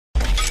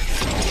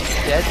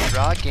Dead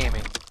Draw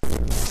Gaming.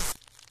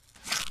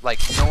 Like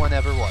no one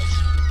ever was.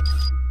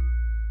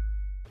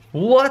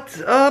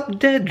 What's up,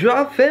 Dead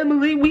Draw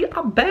family? We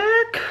are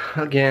back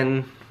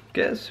again.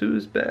 Guess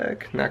who's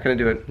back? Not gonna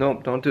do it.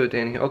 Nope, don't do it,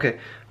 Danny. Okay.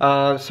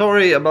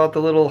 Sorry about the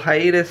little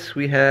hiatus.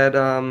 We had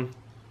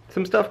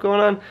some stuff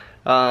going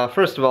on.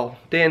 First of all,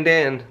 Dan,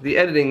 the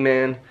editing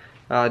man.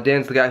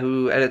 Dan's the guy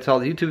who edits all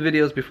the YouTube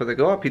videos before they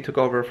go up. He took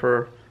over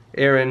for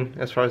Aaron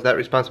as far as that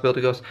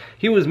responsibility goes.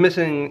 He was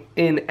missing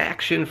in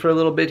action for a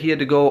little bit. He had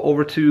to go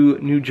over to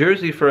New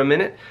Jersey for a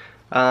minute.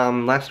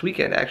 Last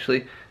weekend,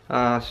 actually.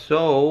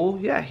 So,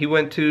 yeah, he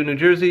went to New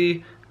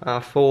Jersey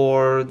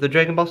for the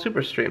Dragon Ball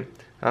Super stream.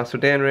 So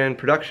Dan ran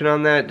production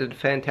on that, did a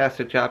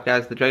fantastic job,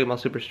 guys. The Dragon Ball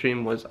Super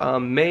stream was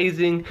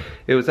amazing.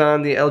 It was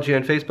on the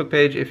LGN Facebook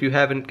page. If you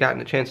haven't gotten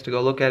a chance to go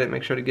look at it,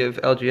 make sure to give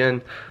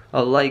LGN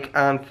a like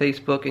on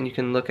Facebook, and you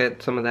can look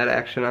at some of that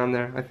action on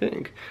there, I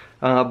think.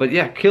 But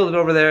yeah, killed it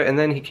over there, and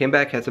then he came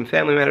back, had some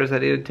family matters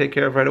that he had to take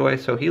care of right away,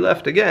 so he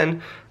left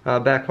again,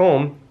 back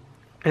home,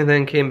 and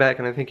then came back,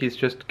 and I think he's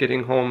just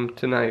getting home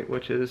tonight,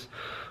 which is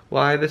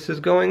why this is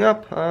going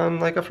up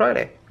on like a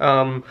Friday.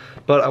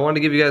 But I wanted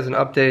to give you guys an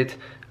update.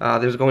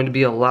 There's going to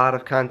be a lot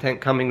of content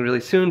coming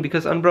really soon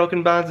because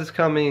Unbroken Bonds is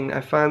coming.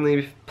 I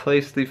finally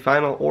placed the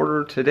final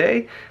order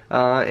today,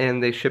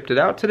 and they shipped it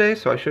out today,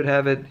 so I should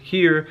have it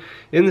here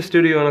in the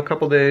studio in a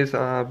couple days.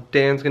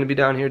 Dan's going to be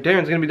down here,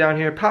 Darren's going to be down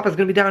here, Papa's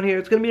going to be down here.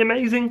 It's going to be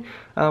amazing.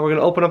 We're going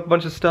to open up a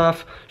bunch of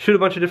stuff, shoot a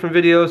bunch of different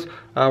videos.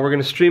 We're going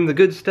to stream the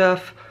good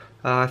stuff.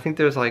 I think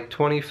there's like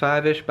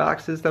 25-ish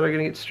boxes that are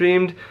going to get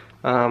streamed.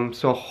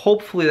 So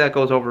hopefully that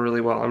goes over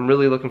really well. I'm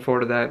really looking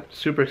forward to that.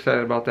 Super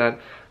excited about that.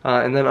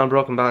 And then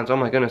Unbroken Bonds, oh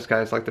my goodness,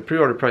 guys, like the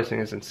pre-order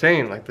pricing is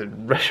insane. Like the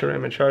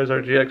Reshiram and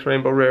Charizard GX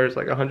Rainbow Rare is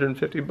like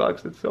 150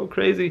 bucks. It's so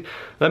crazy.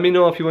 Let me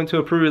know if you went to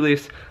a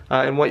pre-release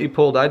and what you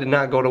pulled. I did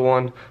not go to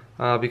one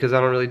because I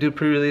don't really do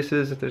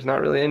pre-releases. There's not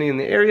really any in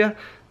the area.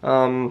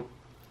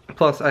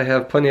 Plus, I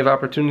have plenty of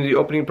opportunity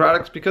opening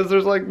products because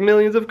there's like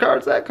millions of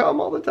cards that come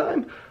all the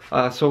time.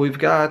 So we've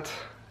got,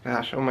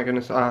 gosh, oh my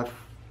goodness,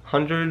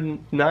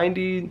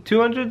 190,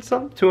 200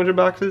 some, 200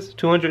 boxes,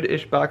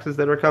 200-ish boxes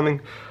that are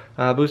coming.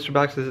 Booster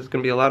boxes is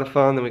going to be a lot of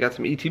fun. Then we got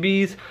some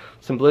ETBs,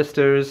 some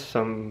blisters,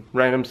 some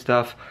random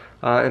stuff.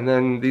 And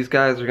then these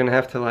guys are going to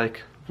have to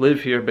like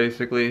live here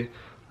basically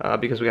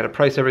because we got to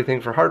price everything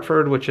for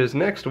Hartford, which is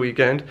next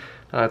weekend.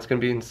 It's going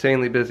to be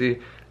insanely busy.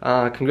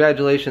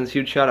 Congratulations,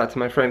 huge shout out to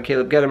my friend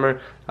Caleb Gedimer,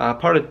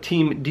 part of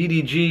Team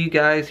DDG,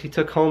 guys. He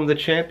took home the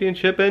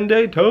championship in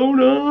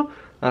Daytona.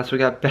 So we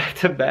got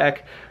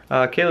back-to-back.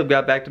 Caleb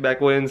got back-to-back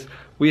wins.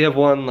 We have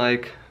won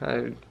like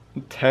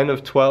 10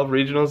 of 12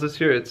 regionals this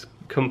year. It's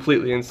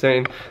completely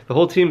insane. The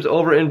whole team's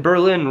over in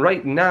Berlin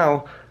right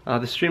now.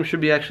 The stream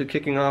should be actually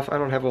kicking off. I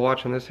don't have a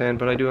watch on this hand,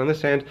 but I do on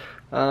this hand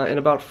in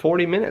about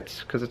 40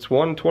 minutes because it's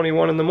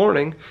 1:21 in the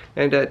morning,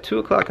 and at 2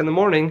 o'clock in the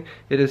morning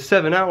it is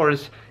 7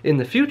 hours in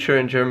the future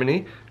in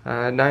Germany,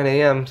 9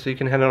 a.m. So you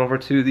can head on over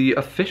to the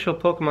official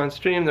Pokemon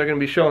stream. They're going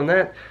to be showing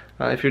that.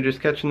 If you're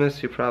just catching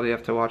this, you probably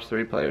have to watch the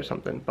replay or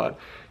something, but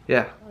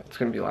yeah, it's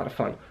going to be a lot of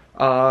fun.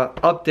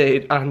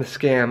 Update on the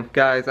scam.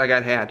 Guys, I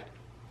got had.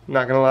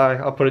 Not going to lie,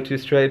 I'll put it to you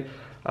straight.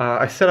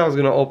 I said I was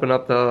going to open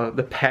up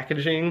the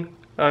packaging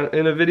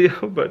in a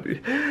video, but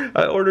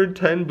I ordered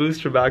 10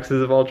 booster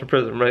boxes of Ultra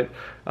Prism, right?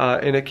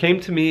 And it came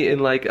to me in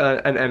like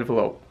an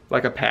envelope,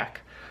 like a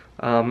pack.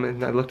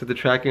 And I looked at the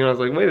tracking and I was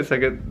like, wait a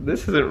second,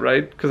 this isn't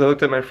right, because I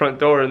looked at my front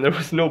door and there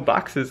was no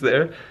boxes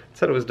there. It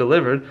said it was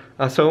delivered.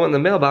 So I went in the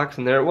mailbox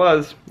and there it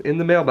was, in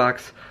the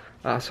mailbox.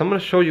 So I'm going to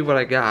show you what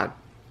I got.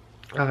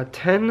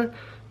 10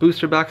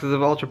 booster boxes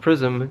of Ultra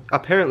Prism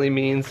apparently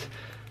means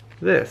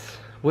this,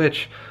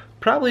 which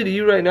probably to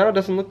you right now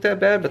doesn't look that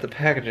bad, but the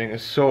packaging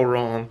is so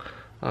wrong.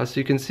 So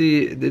you can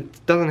see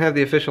it doesn't have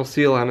the official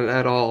seal on it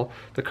at all.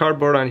 The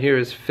cardboard on here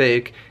is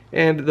fake.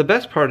 And the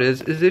best part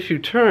is if you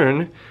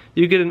turn,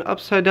 you get an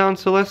upside down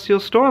Celestial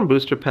Storm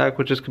booster pack,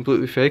 which is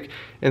completely fake.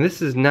 And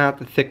this is not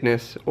the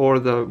thickness or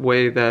the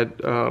way that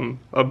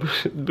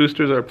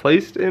boosters are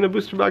placed in a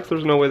booster box.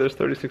 There's no way there's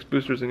 36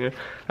 boosters in here.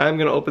 I'm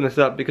going to open this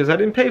up because I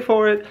didn't pay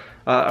for it.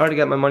 I already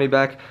got my money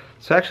back.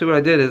 So actually what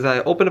I did is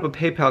I opened up a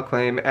PayPal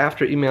claim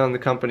after emailing the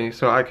company,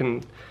 so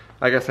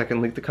I guess I can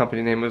leak the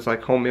company name. It was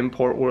like Home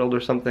Import World or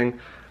something.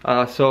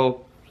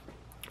 So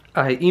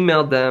I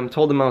emailed them,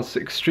 told them I was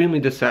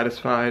extremely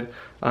dissatisfied,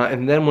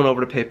 and then went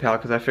over to PayPal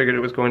because I figured it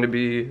was going to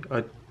be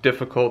a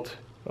difficult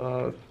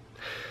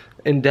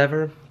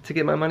endeavor to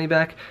get my money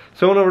back.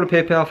 So I went over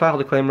to PayPal, filed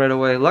a claim right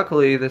away.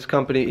 Luckily, this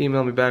company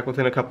emailed me back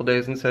within a couple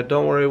days and said,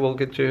 don't worry, we'll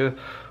get you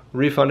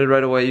refunded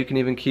right away. You can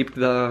even keep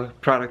the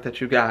product that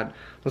you got. I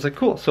was like,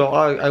 cool. So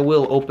I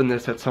will open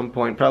this at some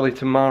point, probably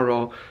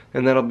tomorrow,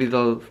 and that'll be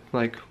the,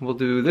 like, we'll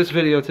do this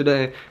video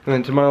today, and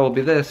then tomorrow will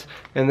be this,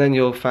 and then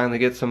you'll finally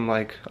get some,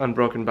 like,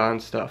 Unbroken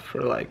Bond stuff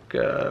for, like,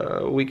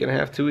 a week and a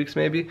half, 2 weeks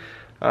maybe.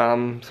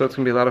 So it's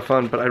gonna be a lot of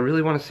fun, but I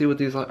really want to see what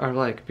these are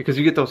like, because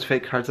you get those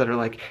fake cards that are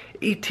like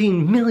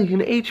 18 million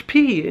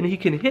HP, and he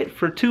can hit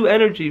for 2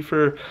 energy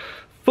for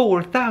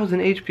 4,000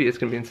 HP. It's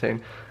gonna be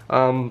insane.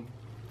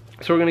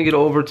 So we're gonna get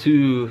over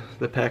to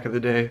the pack of the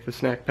day, the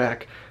snack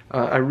pack.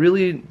 I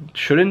really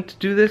shouldn't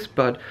do this,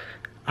 but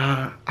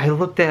I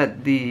looked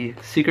at the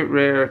secret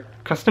rare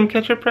custom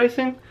catcher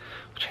pricing,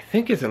 which I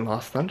think is in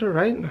Lost Thunder,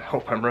 right? I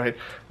hope I'm right.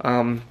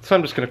 So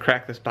I'm just gonna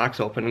crack this box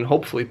open and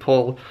hopefully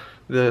pull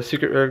the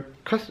secret rare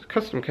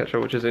custom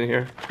catcher, which is in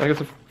here. I guess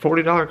a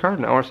 $40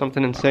 card now or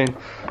something insane.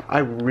 I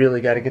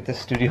really got to get this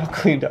studio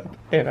cleaned up,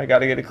 and I got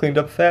to get it cleaned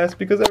up fast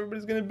because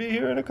everybody's gonna be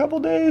here in a couple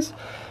days.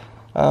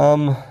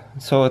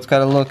 So it's got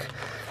to look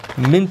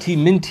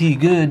minty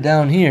good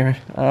down here.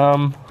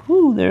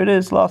 Whoo, there it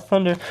is, Lost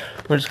Thunder.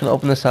 We're just gonna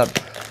open this up.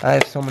 I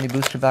have so many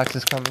booster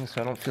boxes coming,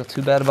 so I don't feel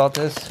too bad about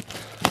this.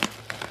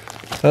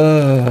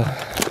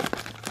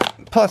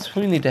 Plus,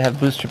 we need to have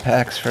booster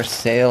packs for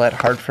sale at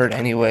Hartford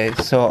anyway.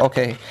 So,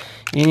 okay.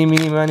 Eeny,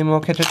 meeny, miny, mo,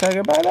 catch a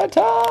tiger by the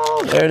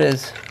toe. There it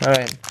is.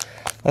 Alright.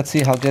 Let's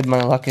see how good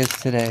my luck is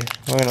today.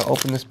 We're going to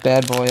open this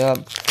bad boy up.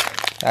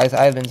 Guys,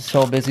 I've been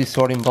so busy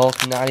sorting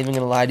bulk. Not even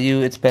going to lie to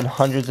you. It's been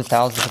hundreds of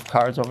thousands of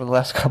cards over the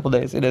last couple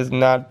days. It has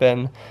not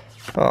been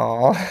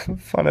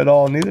fun at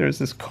all. Neither is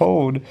this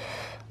code.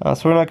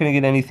 So we're not going to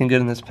get anything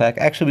good in this pack.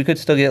 Actually, we could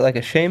still get like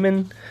a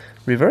Shaman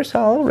reverse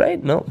hollow,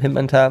 right? Nope, hit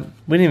on top.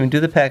 We didn't even do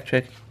the pack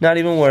trick. Not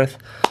even worth.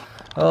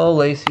 Oh,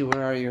 Lacey,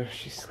 where are you?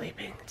 She's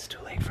sleeping. It's too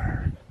late for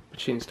her. But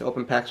she needs to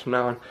open packs from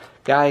now on.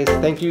 Guys,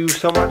 thank you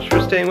so much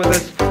for staying with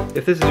us.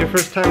 If this is your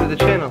first time to the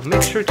channel,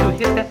 make sure to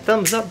hit that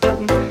thumbs up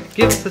button.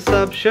 Give us a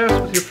sub. Share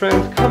us with your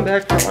friends. Come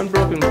back for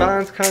Unbroken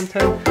Bonds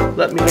content.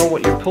 Let me know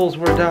what your pulls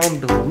were down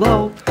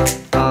below.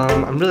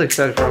 I'm really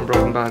excited for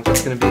Unbroken Bonds.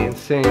 It's going to be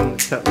insane. The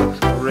set looks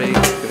great.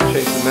 It's going to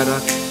change the meta.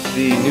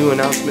 The new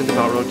announcement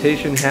about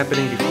rotation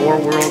happening before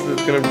Worlds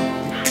is going to...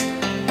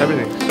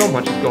 everything. So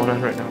much is going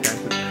on right now, guys.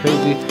 It's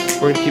crazy.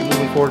 We're going to keep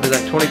moving forward to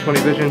that 2020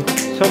 vision.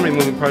 So many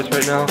moving parts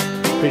right now.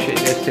 Appreciate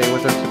you guys staying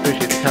with us.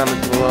 Appreciate the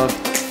comments and the love.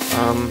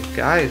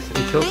 Guys,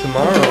 until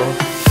tomorrow,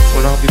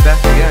 when I'll be back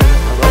again,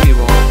 I love you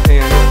all.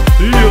 And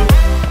see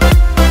ya!